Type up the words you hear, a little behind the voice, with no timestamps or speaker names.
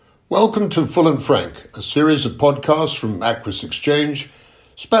Welcome to Full and Frank, a series of podcasts from Aquis Exchange,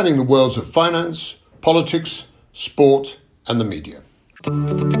 spanning the worlds of finance, politics, sport, and the media.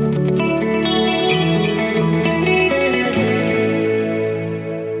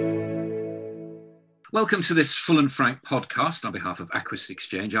 Welcome to this Full and Frank podcast on behalf of Aquis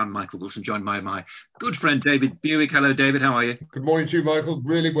Exchange. I'm Michael Wilson, joined by my good friend David Buick. Hello, David. How are you? Good morning to you, Michael.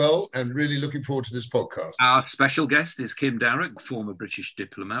 Really well, and really looking forward to this podcast. Our special guest is Kim Darroch, former British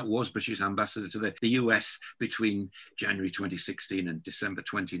diplomat, was British ambassador to the US between January 2016 and December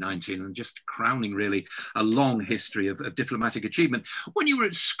 2019, and just crowning really a long history of diplomatic achievement. When you were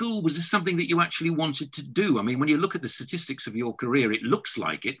at school, was this something that you actually wanted to do? I mean, when you look at the statistics of your career, it looks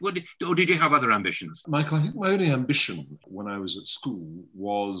like it. Or did you have other ambitions? Michael, I think my only ambition when I was at school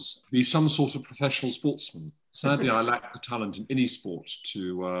was be some sort of professional sportsman. Sadly, I lacked the talent in any sport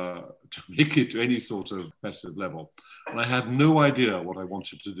to make it to any sort of competitive level. And I had no idea what I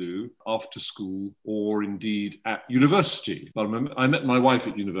wanted to do after school or indeed at university. But I met my wife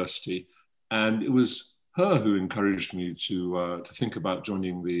at university, and it was her who encouraged me to think about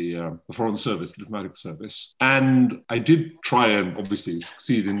joining the Foreign Service, the diplomatic service. And I did try and obviously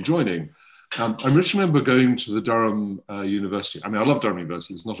succeed in joining. I just remember going to the Durham University. I mean, I love Durham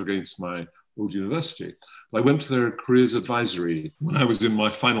University. It's not against my old university. But I went to their careers advisory when I was in my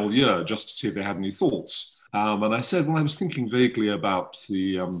final year just to see if they had any thoughts. And I said, well, I was thinking vaguely about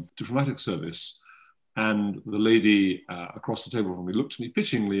the diplomatic service. And the lady across the table from me looked at me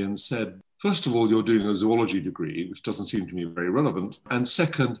pityingly and said, first of all, you're doing a zoology degree, which doesn't seem to me very relevant. And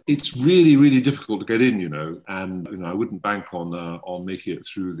second, it's really, really difficult to get in, and, I wouldn't bank on making it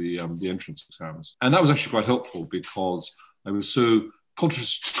through the entrance exams. And that was actually quite helpful because I was so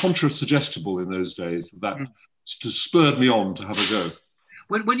contra-suggestible in those days that spurred me on to have a go.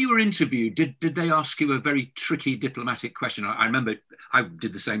 When you were interviewed, did they ask you a very tricky diplomatic question? I remember I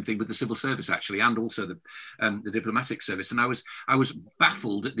did the same thing with the civil service, actually, and also the diplomatic service. And I was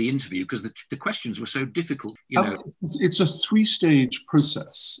baffled at the interview because the questions were so difficult. It's a three-stage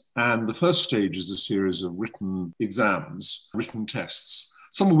process. And the first stage is a series of written exams, written tests,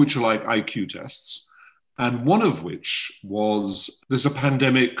 some of which are like IQ tests. And one of which was there's a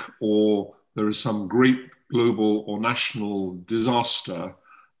pandemic or there is some great global or national disaster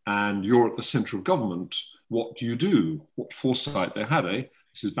and you're at the center of government, what do you do? What foresight they had, eh?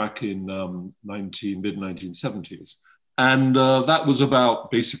 This is back in mid-1970s. And that was about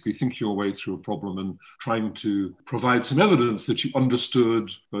basically thinking your way through a problem and trying to provide some evidence that you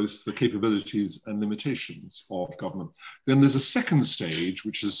understood both the capabilities and limitations of government. Then there's a second stage,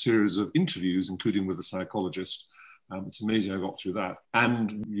 which is a series of interviews, including with a psychologist. It's amazing I got through that.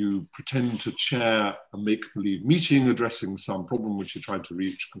 And you pretend to chair a make-believe meeting addressing some problem which you're trying to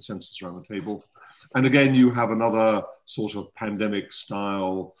reach consensus around the table. And again, you have another sort of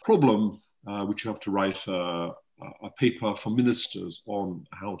pandemic-style problem, which you have to write a paper for ministers on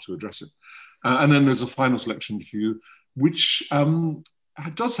how to address it. And then there's a final selection interview, which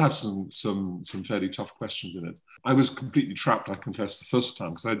does have some fairly tough questions in it. I was completely trapped, I confess, the first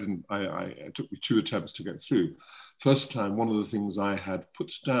time, because it took me 2 attempts to get through. First time, one of the things I had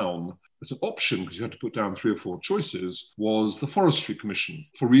put down as an option, because you had to put down 3 or 4 choices, was the Forestry Commission,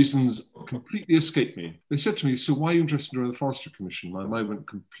 for reasons completely escaped me. They said to me, so why are you interested in the Forestry Commission? My mind went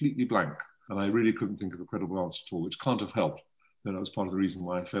completely blank, and I really couldn't think of a credible answer at all, which can't have helped. That was part of the reason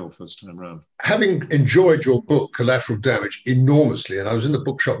why I failed first time round. Having enjoyed your book, Collateral Damage, enormously, and I was in the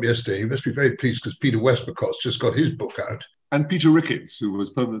bookshop yesterday, you must be very pleased because Peter Westmacott just got his book out. And Peter Ricketts, who was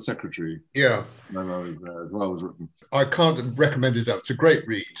permanent secretary. Yeah. As well as written. I can't recommend it enough. It's a great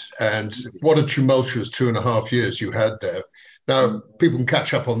read. And what a tumultuous 2.5 years you had there. Now, people can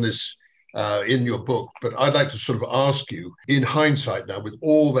catch up on this in your book, but I'd like to sort of ask you, in hindsight now, with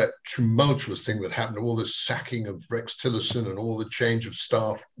all that tumultuous thing that happened, all this sacking of Rex Tillerson and all the change of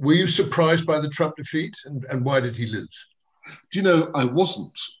staff, were you surprised by the Trump defeat? And why did he lose? Do you know, I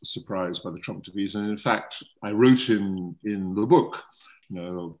wasn't surprised by the Trump defeat. And in fact, I wrote in the book,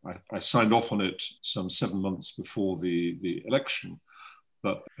 I signed off on it some 7 months before the election,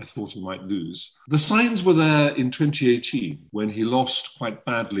 but I thought he might lose. The signs were there in 2018 when he lost quite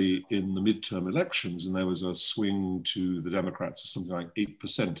badly in the midterm elections, and there was a swing to the Democrats of something like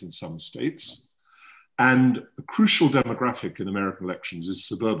 8% in some states. And a crucial demographic in American elections is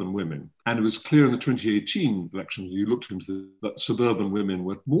suburban women. And it was clear in the 2018 elections, you looked into that suburban women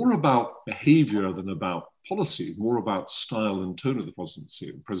were more about behavior than about policy, more about style and tone of the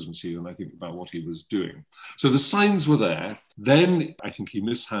presidency than I think about what he was doing. So the signs were there. Then I think he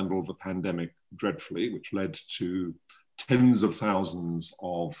mishandled the pandemic dreadfully, which led to tens of thousands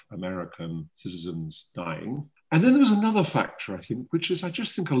of American citizens dying. And then there was another factor, I think, which is I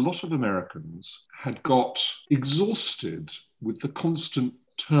just think a lot of Americans had got exhausted with the constant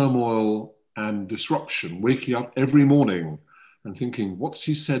turmoil and disruption, waking up every morning and thinking, what's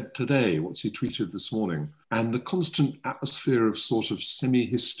he said today? What's he tweeted this morning? And the constant atmosphere of sort of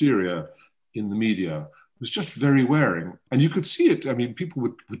semi-hysteria in the media was just very wearing. And you could see it. I mean, people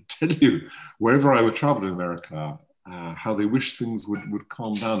would tell you, wherever I would travel in America, how they wish things would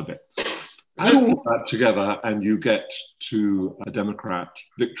calm down a bit. Add all of that together and you get to a Democrat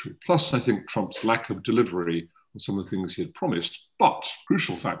victory. Plus, I think Trump's lack of delivery on some of the things he had promised. But,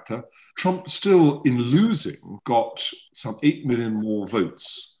 crucial factor, Trump still, in losing, got some 8 million more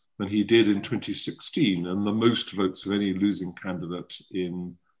votes than he did in 2016, and the most votes of any losing candidate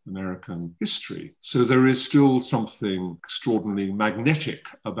in American history. So there is still something extraordinarily magnetic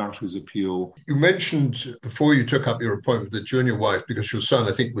about his appeal. You mentioned before you took up your appointment that you and your wife, because your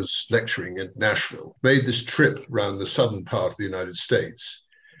son, I think, was lecturing in Nashville, made this trip around the southern part of the United States.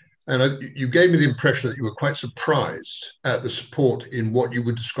 And you gave me the impression that you were quite surprised at the support in what you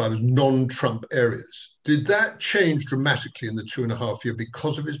would describe as non-Trump areas. Did that change dramatically in the 2.5 years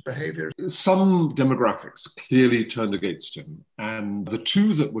because of his behavior? Some demographics clearly turned against him. And the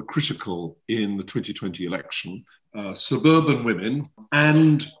two that were critical in the 2020 election, suburban women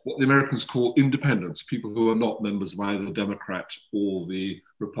and what the Americans call independents, people who are not members of either the Democrat or the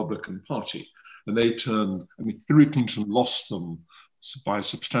Republican Party. And they turned, Hillary Clinton lost them by a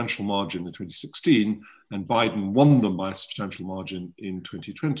substantial margin in 2016, and Biden won them by a substantial margin in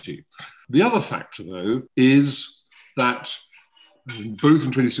 2020. The other factor, though, is that both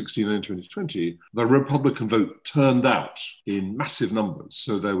in 2016 and in 2020, the Republican vote turned out in massive numbers.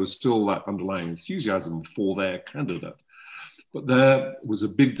 So there was still that underlying enthusiasm for their candidate. But there was a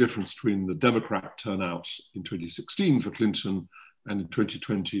big difference between the Democrat turnout in 2016 for Clinton and in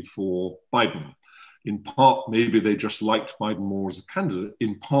 2020 for Biden. In part, maybe they just liked Biden more as a candidate.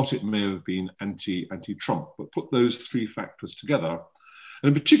 In part, it may have been anti-Trump. But put those three factors together. And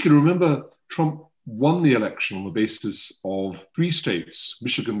in particular, remember, Trump won the election on the basis of 3 states,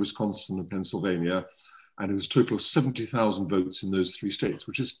 Michigan, Wisconsin, and Pennsylvania, and it was a total of 70,000 votes in those 3 states,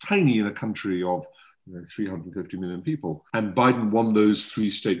 which is tiny in a country of 350 million people. And Biden won those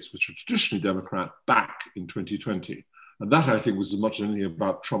 3 states, which are traditionally Democrat, back in 2020. And that, I think, was as much as anything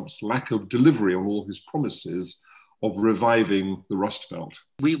about Trump's lack of delivery on all his promises of reviving the Rust Belt.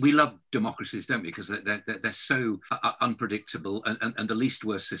 We love democracies, don't we? Because they're so unpredictable and the least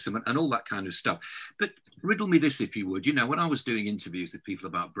worst system and all that kind of stuff. But riddle me this, if you would. You know, when I was doing interviews with people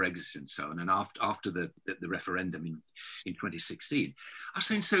about Brexit and so on, and after the referendum in 2016, I was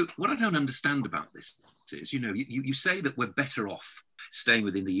saying, so what I don't understand about this is, you say that we're better off staying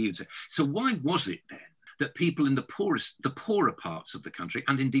within the EU. So why was it then that people in the poorer parts of the country,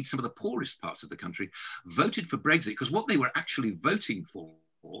 and indeed some of the poorest parts of the country, voted for Brexit? Because what they were actually voting for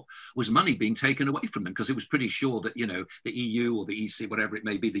was money being taken away from them, because it was pretty sure that, the EU or the EC, whatever it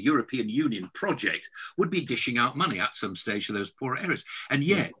may be, the European Union project would be dishing out money at some stage to those poorer areas. And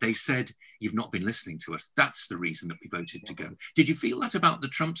yet they said, you've not been listening to us. That's the reason that we voted to go. Did you feel that about the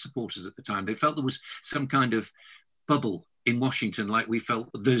Trump supporters at the time? They felt there was some kind of bubble in Washington, like we felt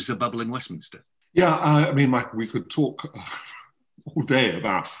there's a bubble in Westminster. Yeah, Mike, we could talk all day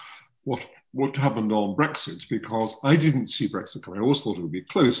about what happened on Brexit, because I didn't see Brexit coming. I always thought it would be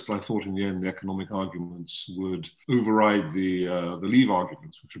close, but I thought in the end the economic arguments would override the Leave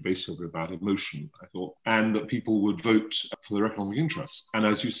arguments, which were basically about emotion, I thought, and that people would vote for their economic interests. And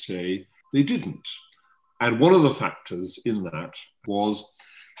as you say, they didn't. And one of the factors in that was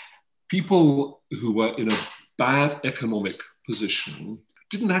people who were in a bad economic position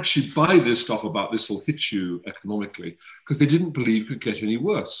didn't actually buy this stuff about this will hit you economically, because they didn't believe it could get any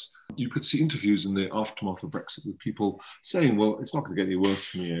worse. You could see interviews in the aftermath of Brexit with people saying, well, it's not going to get any worse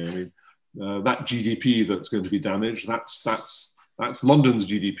from here. That GDP that's going to be damaged, that's London's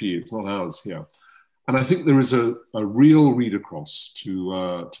GDP, it's not ours here. And I think there is a real read across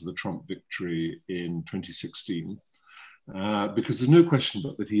to the Trump victory in 2016. Because there's no question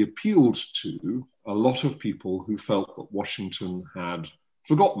but that he appealed to a lot of people who felt that Washington had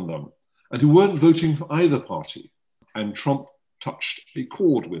forgotten them and who weren't voting for either party. And Trump touched a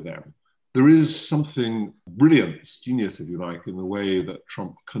chord with them. There is something brilliant, genius, if you like, in the way that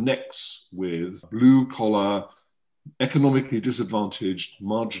Trump connects with blue-collar, economically disadvantaged,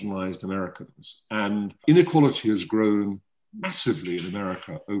 marginalized Americans. And inequality has grown massively in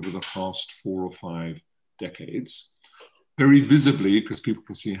America over the past 4 or 5 decades. Very visibly, because people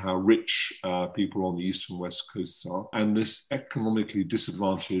can see how rich people on the east and west coasts are. And this economically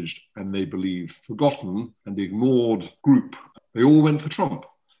disadvantaged and they believe forgotten and ignored group, they all went for Trump.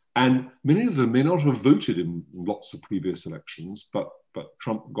 And many of them may not have voted in lots of previous elections, but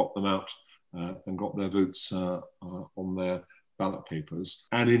Trump got them out and got their votes on their ballot papers.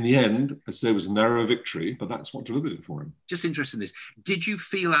 And in the end, I say it was a narrow victory, but that's what delivered it for him. Just interested in this. Did you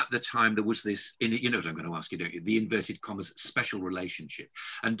feel at the time there was this, you know what I'm going to ask you, don't you? The inverted commas special relationship.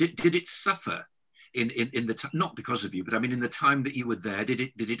 And did it suffer in the time, not because of you, but I mean in the time that you were there? Did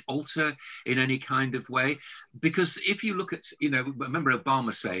it alter in any kind of way? Because if you look at, you know, remember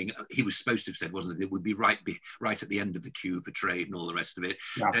Obama saying, he was supposed to have said, wasn't it, it would be right at the end of the queue for trade and all the rest of it.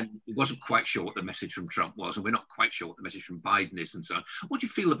 Yeah. And he wasn't quite sure what the message from Trump was, and we're not quite sure what the message from Biden is, and so on. What do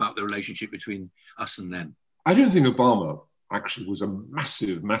you feel about the relationship between us and them? I don't think Obama actually was a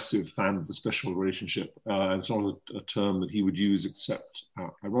massive fan of the special relationship. It's not a term that he would use, except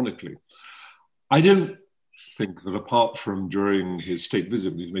ironically. I don't think that apart from during his state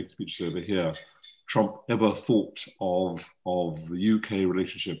visit, when he was making speeches over here, Trump ever thought of the UK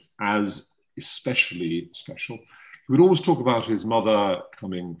relationship as especially special. He would always talk about his mother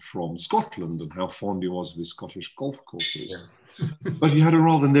coming from Scotland and how fond he was of his Scottish golf courses. Yeah. But he had a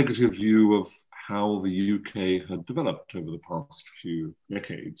rather negative view of how the UK had developed over the past few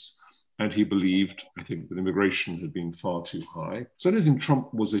decades. And he believed, I think, that immigration had been far too high. So I don't think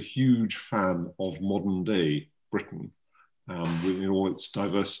Trump was a huge fan of modern day Britain in all its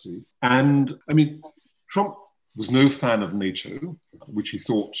diversity. And I mean, Trump was no fan of NATO, which he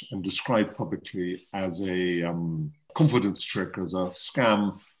thought and described publicly as a confidence trick, as a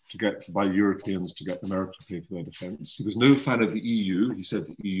scam to get by Europeans to get America to pay for their defense. He was no fan of the EU. He said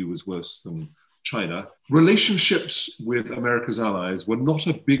the EU was worse than China. Relationships with America's allies were not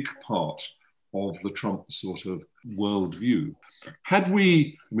a big part of the Trump sort of worldview.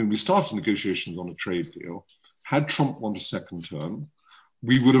 We started negotiations on a trade deal. Had Trump won a second term,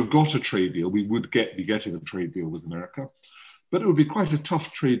 we would have got a trade deal. We would be getting a trade deal with America, but it would be quite a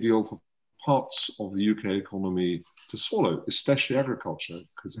tough trade deal for parts of the UK economy to swallow, especially agriculture,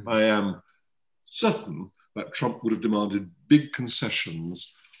 because I am certain that Trump would have demanded big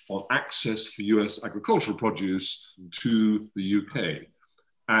concessions on access for US agricultural produce to the UK.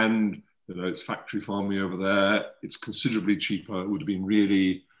 And you know, it's factory farming over there, it's considerably cheaper. It would have been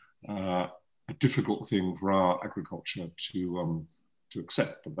really a difficult thing for our agriculture to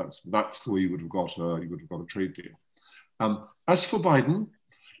accept, but that's the way you would have got a trade deal. As for Biden,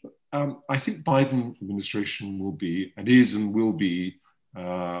 I think Biden administration will be and is and will be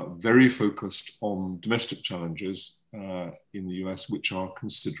very focused on domestic challenges in the US, which are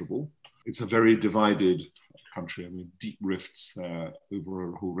considerable. It's a very divided country. I mean, deep rifts over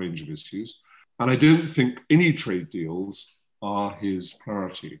a whole range of issues. And I don't think any trade deals are his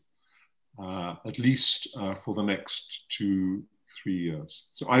priority, at least for the next 2-3 years.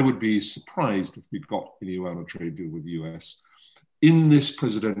 So I would be surprised if we got anywhere on a trade deal with the US in this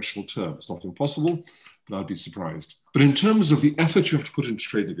presidential term. It's not impossible, but I'd be surprised. But in terms of the effort you have to put into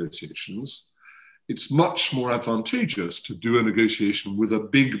trade negotiations, it's much more advantageous to do a negotiation with a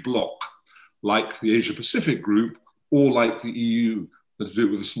big bloc like the Asia-Pacific group or like the EU than to do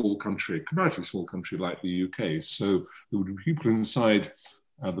it with a small country, a comparatively small country like the UK. So there would be people inside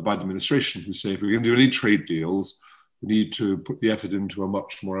the Biden administration who say, if we're going to do any trade deals, we need to put the effort into a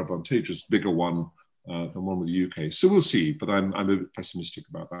much more advantageous, bigger one than one with the UK. So we'll see, but I'm a bit pessimistic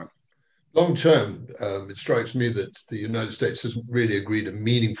about that. Long term, it strikes me that the United States hasn't really agreed a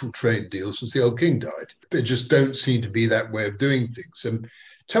meaningful trade deal since the old king died. There just don't seem to be that way of doing things. And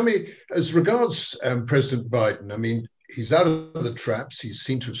tell me, as regards President Biden, I mean, he's out of the traps. He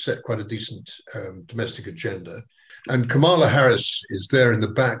seemed to have set quite a decent domestic agenda. And Kamala Harris is there in the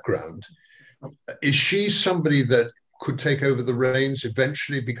background. Is she somebody that could take over the reins,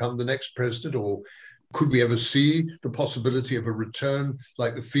 eventually become the next president, or could we ever see the possibility of a return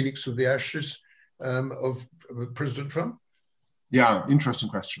like the phoenix of the ashes of President Trump? Yeah, interesting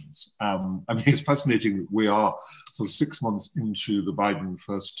questions. I mean, it's fascinating that we are sort of 6 months into the Biden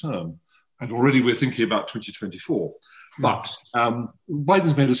first term, and already we're thinking about 2024. But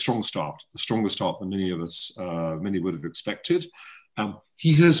Biden's made a strong start, a stronger start than many of us, many would have expected.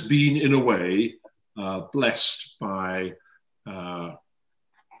 He has been, in a way, blessed by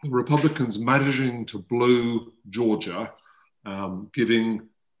the Republicans managing to blow Georgia, giving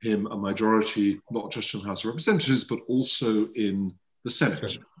him a majority, not just in the House of Representatives, but also in the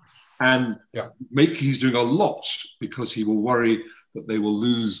Senate. And he's doing a lot because he will worry that they will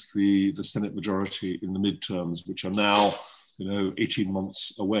lose the Senate majority in the midterms, which are now 18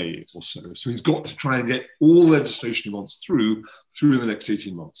 months away or so. So he's got to try and get all legislation he wants through in the next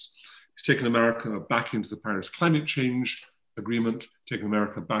 18 months. He's taken America back into the Paris Climate Change Agreement, taken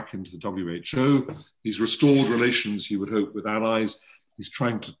America back into the WHO. He's restored relations, he would hope, with allies. He's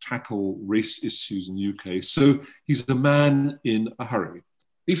trying to tackle race issues in the UK. So he's a man in a hurry.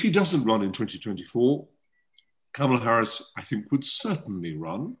 If he doesn't run in 2024, Kamala Harris, I think, would certainly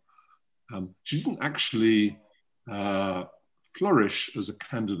run. She didn't actually flourish as a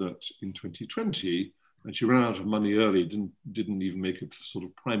candidate in 2020, and she ran out of money early, didn't even make it to sort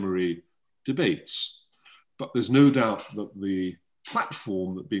of primary debates. But there's no doubt that the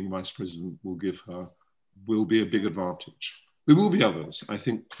platform that being vice president will give her will be a big advantage. There will be others. I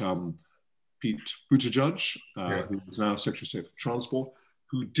think Pete Buttigieg, who is now Secretary of State for Transport,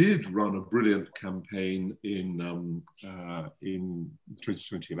 who did run a brilliant campaign in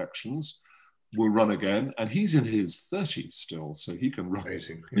 2020 elections, will run again. And he's in his 30s still, so he can run.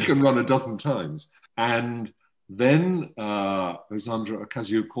 Amazing. Yeah. He can run a dozen times. And then Alexandra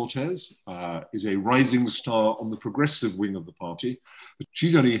Ocasio-Cortez is a rising star on the progressive wing of the party. But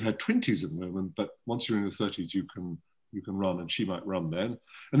she's only in her 20s at the moment, but once you're in the 30s, you can run, and she might run then.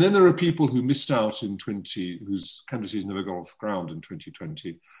 And then there are people who missed out in whose candidacies never got off the ground in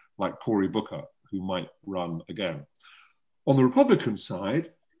 2020, like Cory Booker, who might run again. On the Republican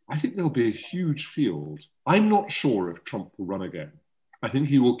side, I think there'll be a huge field. I'm not sure if Trump will run again. I think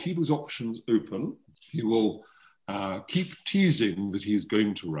he will keep his options open. He will keep teasing that he's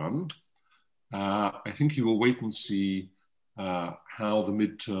going to run. I think he will wait and see how the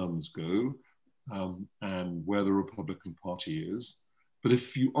midterms go. And where the Republican Party is. But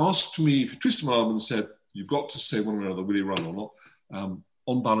if you asked me, if you twisted my arm and said, you've got to say one or another, will he run or not?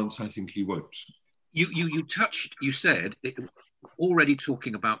 On balance, I think he won't. You said, already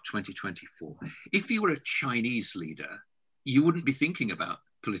talking about 2024, if you were a Chinese leader, you wouldn't be thinking about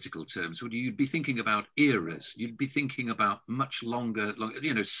political terms, would you? You'd be thinking about eras. You'd be thinking about much longer,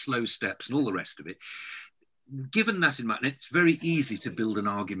 slow steps and all the rest of it. Given that in mind, it's very easy to build an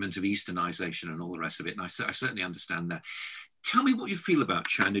argument of Easternization and all the rest of it, and I certainly understand that. Tell me what you feel about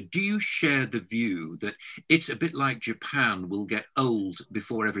China. Do you share the view that it's a bit like Japan will get old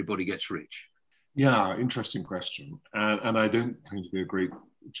before everybody gets rich? Yeah, interesting question. And I don't claim to be a great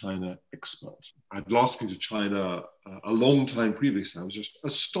China expert. I'd last been to China a long time previously. I was just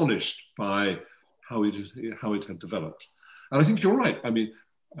astonished by how it had developed. And I think you're right. I mean,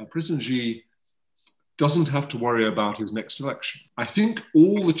 President Xi doesn't have to worry about his next election. I think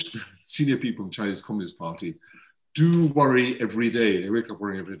all the senior people in the Chinese Communist Party do worry every day. They wake up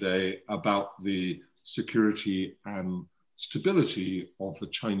worrying every day about the security and stability of the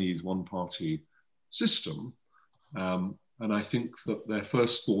Chinese one-party system. And I think that their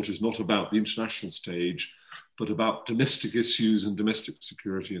first thought is not about the international stage, but about domestic issues and domestic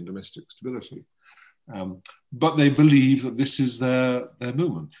security and domestic stability. But they believe that this is their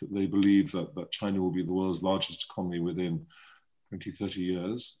moment, that they believe that China will be the world's largest economy within 20, 30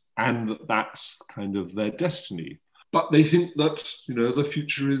 years, and that's kind of their destiny. But they think that, the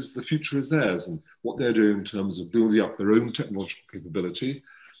future is theirs, and what they're doing in terms of building up their own technological capability,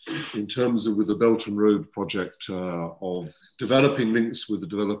 in terms of with the Belt and Road project of developing links with the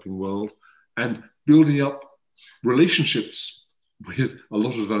developing world and building up relationships with a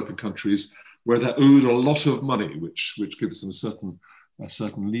lot of developing countries where they're owed a lot of money, which gives them a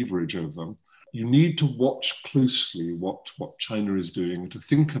certain leverage over them. You need to watch closely what China is doing, to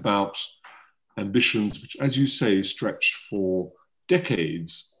think about ambitions which, as you say, stretch for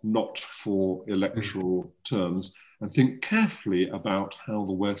decades, not for electoral terms, and think carefully about how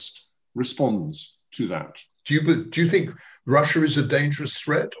the West responds to that. Do you think Russia is a dangerous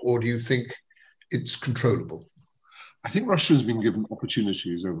threat, or do you think it's controllable? I think Russia has been given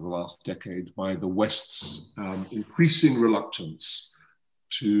opportunities over the last decade by the West's increasing reluctance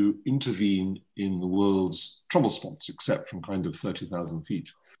to intervene in the world's trouble spots, except from kind of 30,000 feet.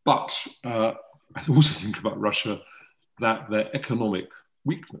 But I also think about Russia that their economic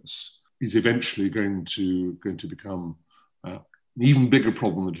weakness is eventually going to become an even bigger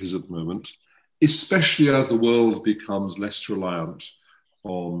problem than it is at the moment, especially as the world becomes less reliant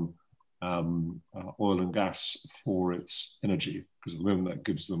on oil and gas for its energy, because at the moment that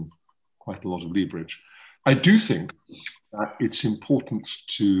gives them quite a lot of leverage. I do think that it's important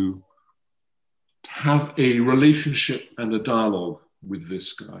to have a relationship and a dialogue with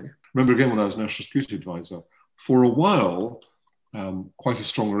this guy. Remember again, when I was National Security Advisor, for a while, quite a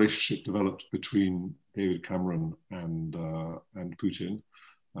strong relationship developed between David Cameron and Putin.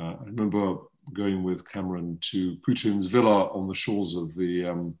 I remember going with Cameron to Putin's villa on the shores of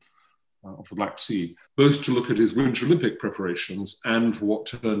the Black Sea, both to look at his Winter Olympic preparations and for what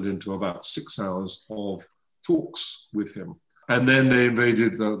turned into about 6 hours of talks with him. And then they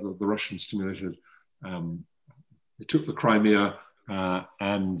invaded the Russian-stimulated, they took the Crimea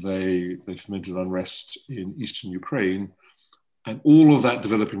and they fomented unrest in eastern Ukraine. And all of that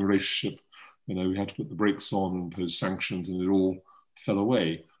developing relationship, we had to put the brakes on and impose sanctions, and it all fell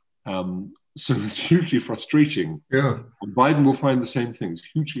away. So it's hugely frustrating. Yeah. And Biden will find the same thing. It's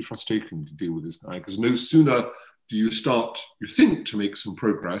hugely frustrating to deal with this guy, because no sooner do you think to make some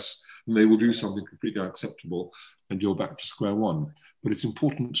progress, and they will do something completely unacceptable, and you're back to square one. But it's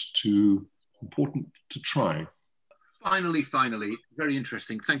important to try. Finally, very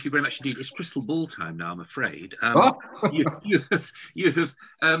interesting. Thank you very much indeed. It's crystal ball time now, I'm afraid.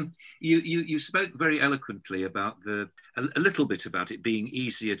 You spoke very eloquently about a little bit about it being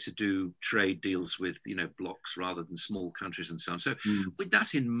easier to do trade deals with blocks rather than small countries and so on. So, with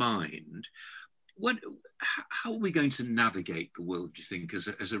that in mind, how are we going to navigate the world, do you think,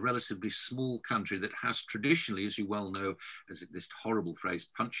 as a relatively small country that has traditionally, as you well know, as this horrible phrase,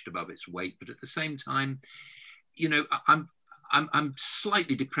 punched above its weight, but at the same time, I'm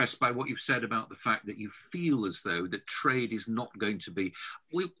slightly depressed by what you've said about the fact that you feel as though that trade is not going to be.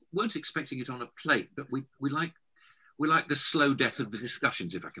 We weren't expecting it on a plate, but we like the slow death of the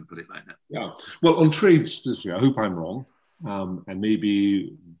discussions, if I can put it like that. Yeah. Well, on trade specifically, I hope I'm wrong, and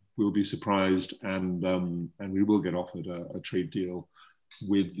maybe we'll be surprised, and we will get offered a trade deal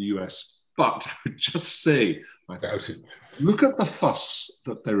with the US. But I would just say, look at the fuss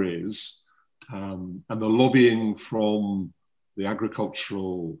that there is. And the lobbying from the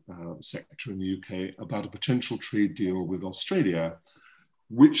agricultural sector in the UK about a potential trade deal with Australia,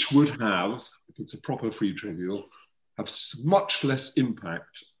 which would have, if it's a proper free trade deal, have much less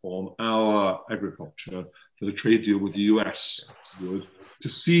impact on our agriculture than a trade deal with the US would, to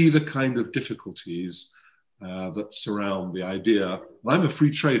see the kind of difficulties that surround the idea. I'm a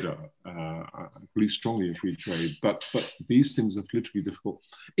free trader. I believe strongly in free trade, but these things are politically difficult,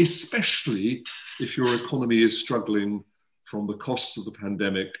 especially if your economy is struggling from the costs of the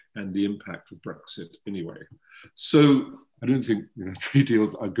pandemic and the impact of Brexit anyway. So I don't think trade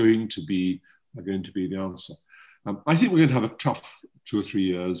deals are going to be the answer. I think we're going to have a tough 2 or 3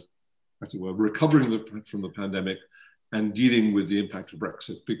 years, as it were, recovering from the pandemic and dealing with the impact of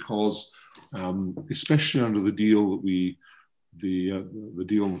Brexit, because especially under the deal that the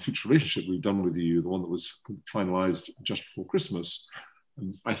deal on the future relationship we've done with the EU, the one that was finalised just before Christmas,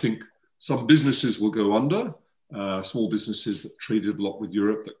 I think some businesses will go under, small businesses that traded a lot with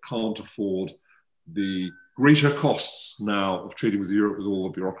Europe that can't afford the greater costs now of trading with Europe with all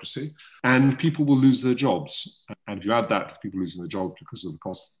the bureaucracy, and people will lose their jobs. And if you add that to people losing their jobs because of the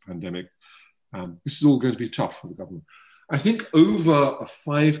cost of the pandemic, this is all going to be tough for the government. I think over a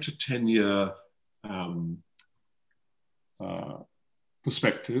 5 to 10 year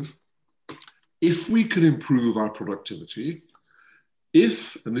perspective, if we can improve our productivity,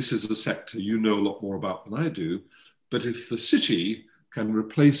 and this is a sector you know a lot more about than I do, but if the city can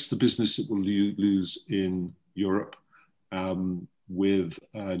replace the business it will lose in Europe with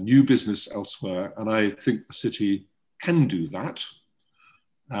new business elsewhere, and I think the city can do that.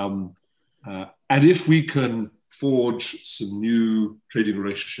 And if we can forge some new trading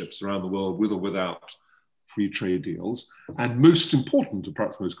relationships around the world with or without free trade deals, and most important, and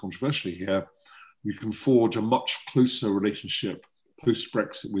perhaps most controversially here, we can forge a much closer relationship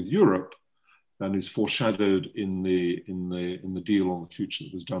post-Brexit with Europe than is foreshadowed in the deal on the future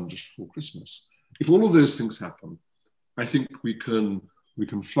that was done just before Christmas. If all of those things happen, I think we can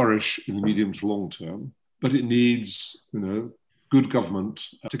flourish in the medium to long term, but it needs good government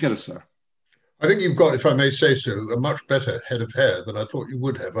to get us there. I think you've got, if I may say so, a much better head of hair than I thought you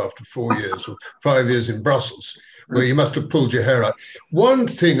would have after 4 years or 5 years in Brussels, where you must have pulled your hair out. One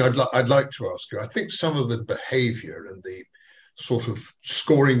thing I'd like to ask you, I think some of the behaviour and the sort of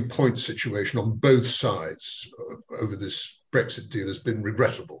scoring point situation on both sides over this Brexit deal has been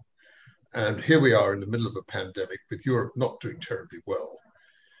regrettable. And here we are in the middle of a pandemic with Europe not doing terribly well.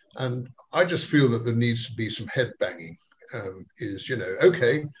 And I just feel that there needs to be some head banging.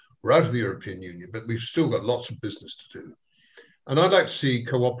 Okay, we're out of the European Union, but we've still got lots of business to do. And I'd like to see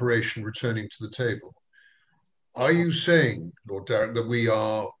cooperation returning to the table. Are you saying, Lord Darrach, that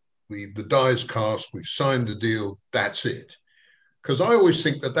the die is cast, we've signed the deal, that's it? Because I always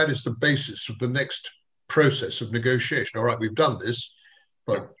think that is the basis of the next process of negotiation. All right, we've done this,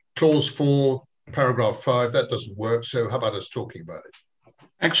 but clause 4, paragraph 5, that doesn't work. So how about us talking about it?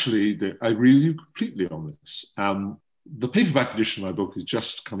 Actually, I agree with you completely on this. The paperback edition of my book is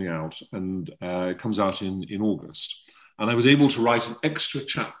just coming out, and it comes out in August. And I was able to write an extra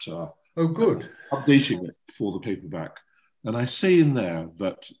chapter. Oh, good. Updating it for the paperback. And I say in there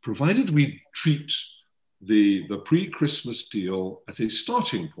that provided we treat the pre-Christmas deal as a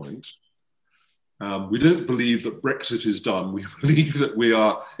starting point, We don't believe that Brexit is done. We believe that we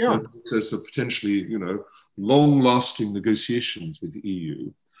are in a process of potentially, long-lasting negotiations with the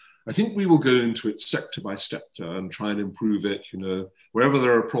EU. I think we will go into it sector by sector and try and improve it, wherever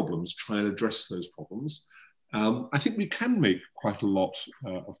there are problems, try and address those problems. I think we can make quite a lot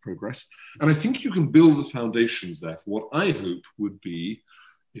of progress. And I think you can build the foundations there for what I hope would be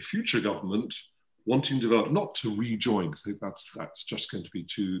a future government wanting to develop, not to rejoin, because I think that's just going to be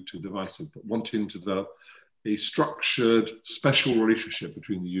too divisive, but wanting to develop a structured, special relationship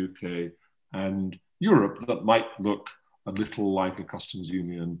between the UK and Europe that might look a little like a customs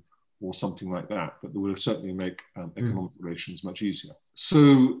union or something like that, but that would certainly make economic relations much easier.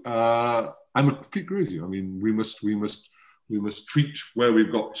 So I'm a complete agree with you. I mean, we must treat where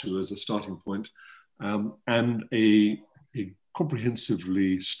we've got to as a starting point, and a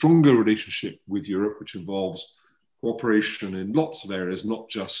comprehensively stronger relationship with Europe, which involves cooperation in lots of areas, not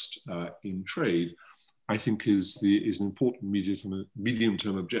just in trade, I think is an important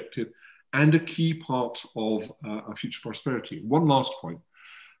medium-term objective and a key part of our future prosperity. One last point.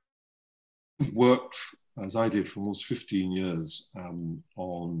 We've worked, as I did, for almost 15 years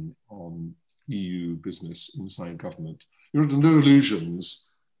on EU business inside government. You're under no illusions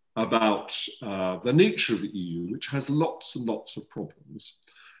about the nature of the EU, which has lots and lots of problems.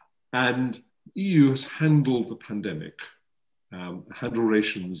 And the EU has handled the pandemic, handled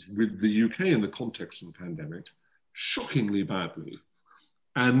relations with the UK in the context of the pandemic, shockingly badly.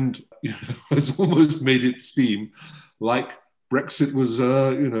 And has almost made it seem like Brexit was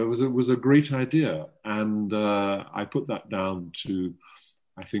a great idea, and I put that down to,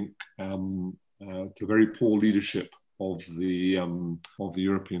 I think, to very poor leadership of the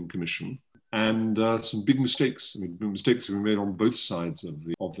European Commission, and some big mistakes. I mean, big mistakes have been made on both sides of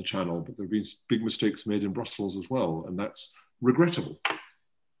the channel, but there have been big mistakes made in Brussels as well, and that's regrettable. I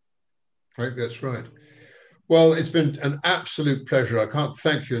think that's right. Well, it's been an absolute pleasure. I can't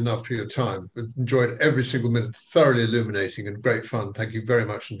thank you enough for your time. I've enjoyed every single minute, thoroughly illuminating and great fun. Thank you very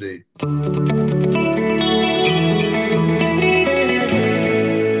much indeed.